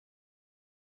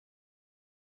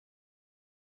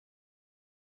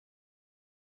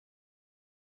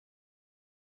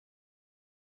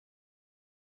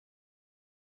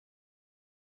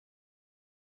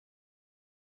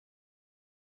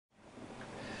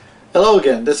Hello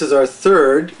again. This is our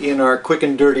third in our quick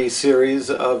and dirty series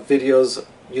of videos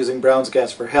using Brown's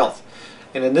gas for health.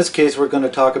 And in this case we're going to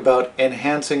talk about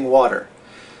enhancing water.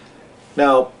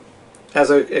 Now, as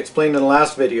I explained in the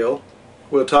last video,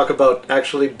 we'll talk about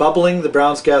actually bubbling the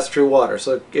Brown's gas through water.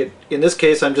 So in this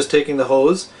case I'm just taking the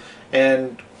hose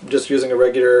and just using a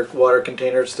regular water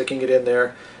container, sticking it in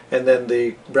there, and then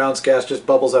the Brown's gas just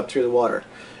bubbles up through the water.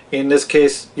 In this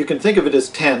case you can think of it as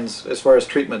tens as far as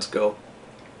treatments go.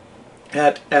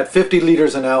 At 50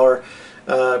 liters an hour,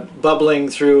 bubbling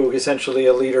through essentially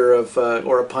a liter of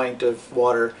or a pint of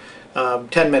water,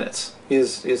 10 minutes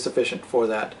is sufficient for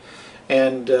that.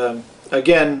 And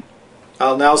again,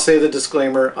 I'll now say the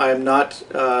disclaimer: I am not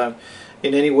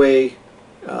in any way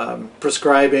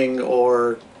prescribing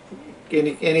or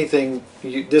anything.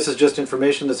 This is just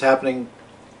information that's happening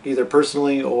either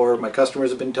personally or my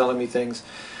customers have been telling me things.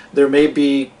 There may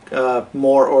be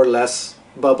more or less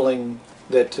bubbling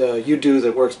that you do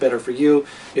that works better for you.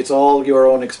 It's all your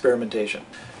own experimentation.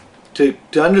 To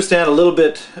understand a little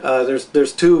bit,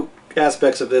 there's two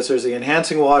aspects of this. There's the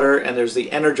enhancing water and there's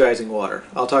the energizing water.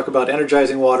 I'll talk about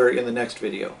energizing water in the next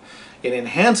video. In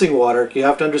enhancing water, you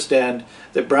have to understand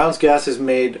that Brown's gas is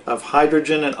made of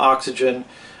hydrogen and oxygen,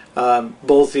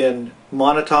 both in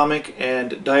monatomic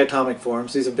and diatomic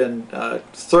forms. These have been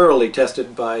thoroughly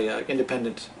tested by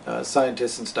independent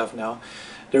scientists and stuff now.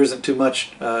 There isn't too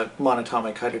much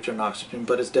monatomic hydrogen and oxygen,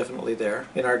 but it's definitely there.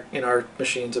 In our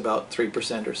machines, about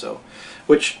 3% or so.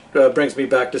 Which brings me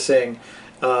back to saying,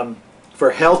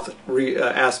 for health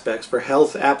aspects, for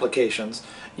health applications,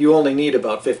 you only need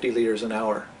about 50 liters an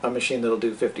hour. A machine that'll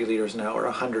do 50 liters an hour,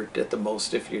 100 at the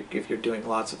most if you're doing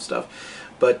lots of stuff.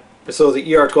 But so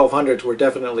the ER1200s were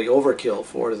definitely overkill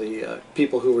for the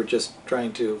people who were just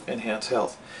trying to enhance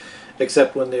health,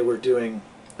 except when they were doing,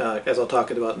 as I'll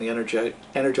talk about in the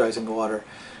energizing water,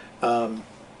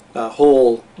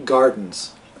 whole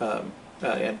gardens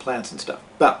and plants and stuff.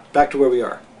 But back to where we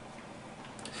are.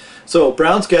 So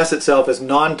Brown's gas itself is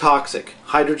non-toxic.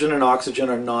 Hydrogen and oxygen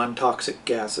are non-toxic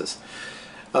gases.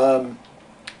 The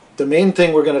main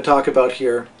thing we're going to talk about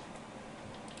here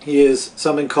is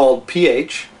something called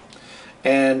pH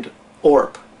and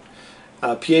ORP.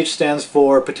 pH stands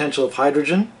for potential of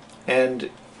hydrogen, and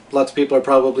lots of people are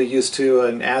probably used to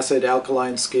an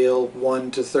acid-alkaline scale,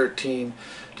 1 to 13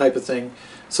 type of thing.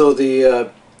 So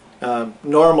the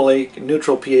normally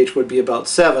neutral pH would be about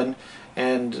 7,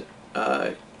 and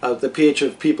the pH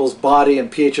of people's body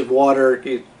and pH of water,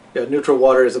 neutral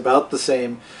water, is about the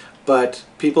same, but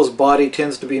people's body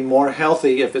tends to be more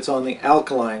healthy if it's on the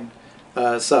alkaline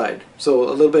side, so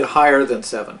a little bit higher than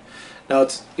 7. Now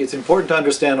it's important to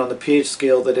understand on the pH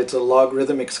scale that it's a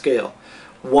logarithmic scale.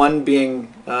 1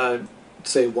 being,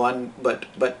 say 1,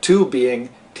 but 2 being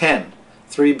 10,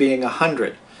 3 being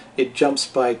 100. It jumps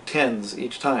by tens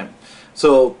each time.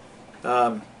 So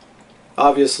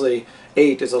obviously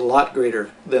 8 is a lot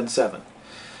greater than 7.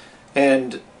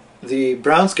 And the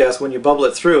Brown's gas, when you bubble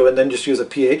it through and then just use a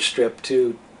pH strip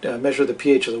to measure the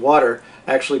pH of the water,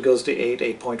 actually goes to 8,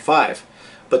 8.5.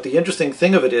 But the interesting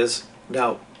thing of it is,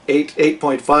 now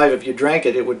 8.5, if you drank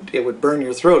it, it would burn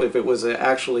your throat if it was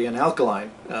actually an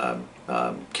alkaline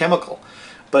chemical.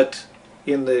 But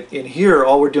in here,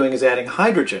 all we're doing is adding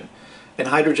hydrogen, and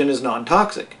hydrogen is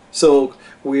non-toxic. So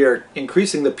we are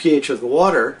increasing the pH of the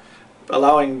water,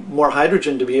 allowing more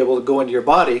hydrogen to be able to go into your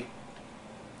body,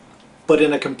 but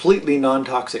in a completely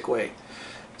non-toxic way.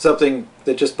 Something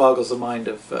that just boggles the mind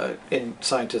of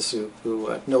scientists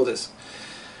who know this.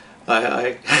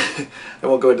 I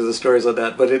won't go into the stories on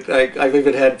that, but I've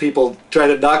even had people try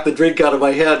to knock the drink out of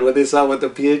my head when they saw what the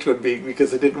pH would be,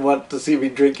 because they didn't want to see me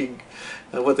drinking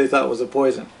what they thought was a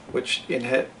poison, which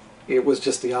it was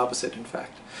just the opposite, in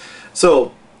fact.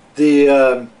 So the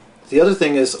other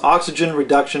thing is oxygen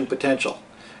reduction potential,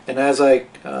 and as I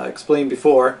explained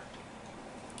before,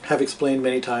 have explained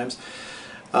many times,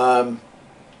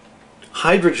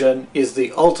 hydrogen is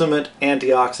the ultimate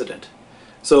antioxidant.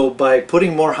 So by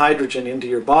putting more hydrogen into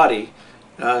your body,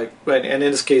 and in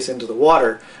this case into the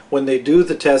water, when they do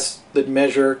the tests that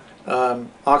measure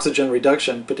oxygen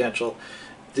reduction potential,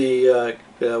 the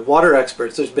water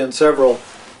experts, there's been several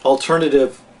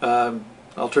alternative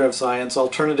science,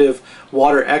 alternative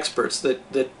water experts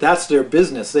that's their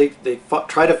business. They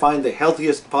try to find the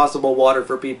healthiest possible water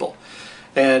for people.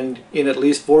 And in at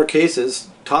least 4 cases,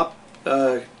 top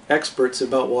experts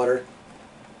about water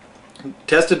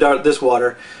tested out this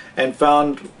water and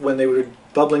found when they were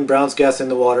bubbling Brown's gas in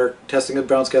the water, testing the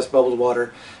Brown's gas bubbled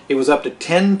water, it was up to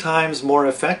 10 times more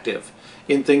effective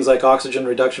in things like oxygen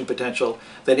reduction potential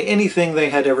than anything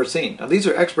they had ever seen. Now these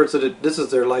are experts that this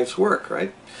is their life's work,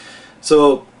 right?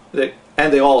 So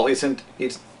and they all,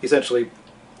 essentially,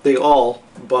 they all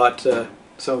bought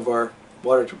some of our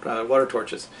water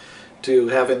torches to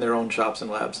have in their own shops and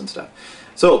labs and stuff.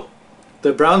 So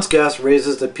the Brown's gas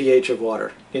raises the pH of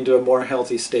water into a more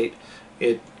healthy state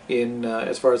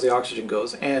as far as the oxygen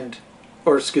goes,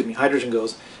 hydrogen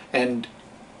goes, and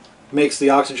makes the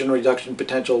oxygen reduction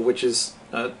potential, which is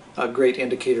a great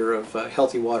indicator of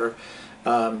healthy water,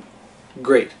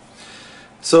 great.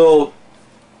 So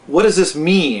what does this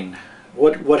mean?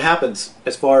 What happens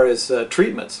as far as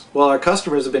treatments? Well, our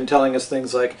customers have been telling us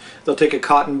things like they'll take a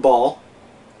cotton ball,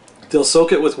 they'll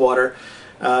soak it with water,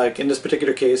 in this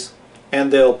particular case,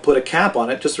 and they'll put a cap on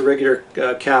it, just a regular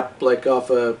cap like off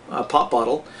a pop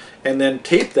bottle, and then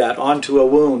tape that onto a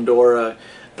wound, or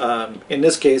in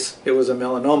this case it was a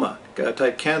melanoma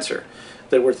type cancer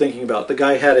that we're thinking about. The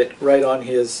guy had it right on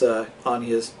his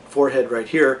forehead right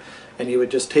here, and he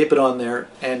would just tape it on there,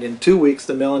 and in 2 weeks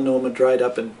the melanoma dried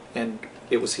up and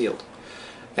it was healed.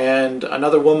 And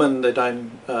another woman that I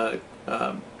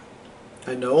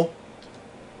know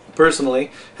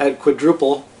personally had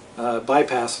quadruple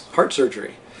bypass heart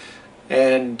surgery,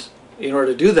 and in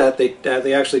order to do that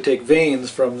they actually take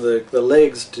veins from the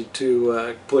legs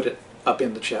to put it up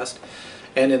in the chest.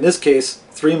 And in this case,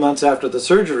 3 months after the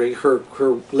surgery, her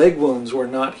leg wounds were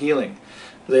not healing.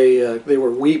 They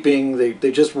were weeping.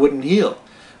 They just wouldn't heal.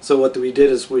 So what we did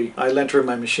is I lent her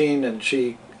my machine, and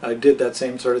she did that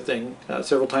same sort of thing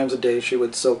several times a day. She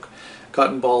would soak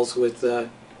cotton balls with the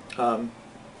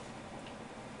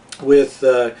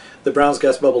Brown's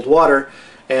gas bubbled water,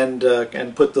 and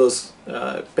put those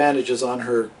bandages on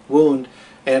her wound.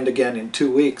 And again, in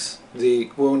 2 weeks,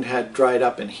 the wound had dried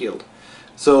up and healed.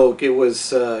 So it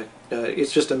was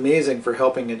it's just amazing for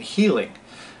helping and healing.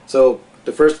 So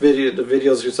the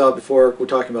videos you saw before were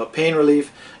talking about pain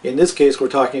relief. In this case, we're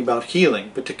talking about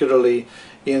healing, particularly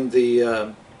in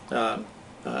the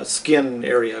skin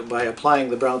area, by applying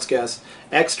the Brown's gas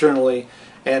externally.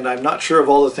 And I'm not sure of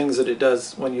all the things that it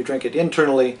does when you drink it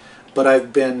internally, but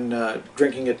I've been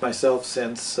drinking it myself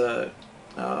since,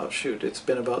 it's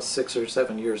been about 6 or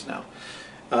 7 years now.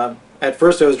 At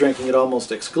first I was drinking it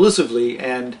almost exclusively,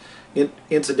 and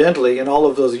incidentally, in all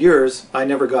of those years, I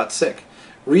never got sick.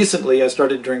 Recently I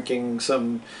started drinking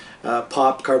some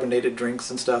pop carbonated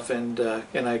drinks and stuff, and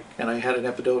I had an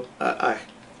episode,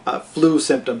 flu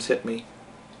symptoms hit me,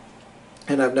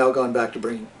 and I've now gone back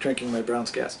to drinking my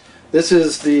Brown's gas. This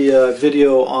is the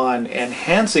video on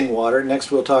enhancing water.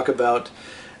 Next we'll talk about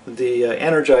the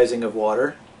energizing of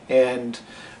water, and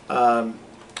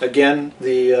again,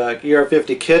 the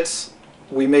ER50 kits,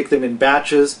 we make them in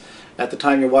batches. At the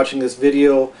time you're watching this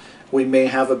video, we may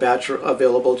have a batch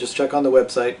available. Just check on the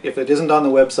website. If it isn't on the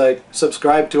website,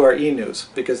 subscribe to our e-news,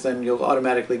 because then you'll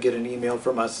automatically get an email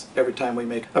from us every time we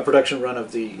make a production run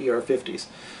of the ER50s.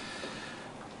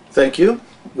 Thank you.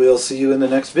 We'll see you in the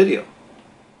next video.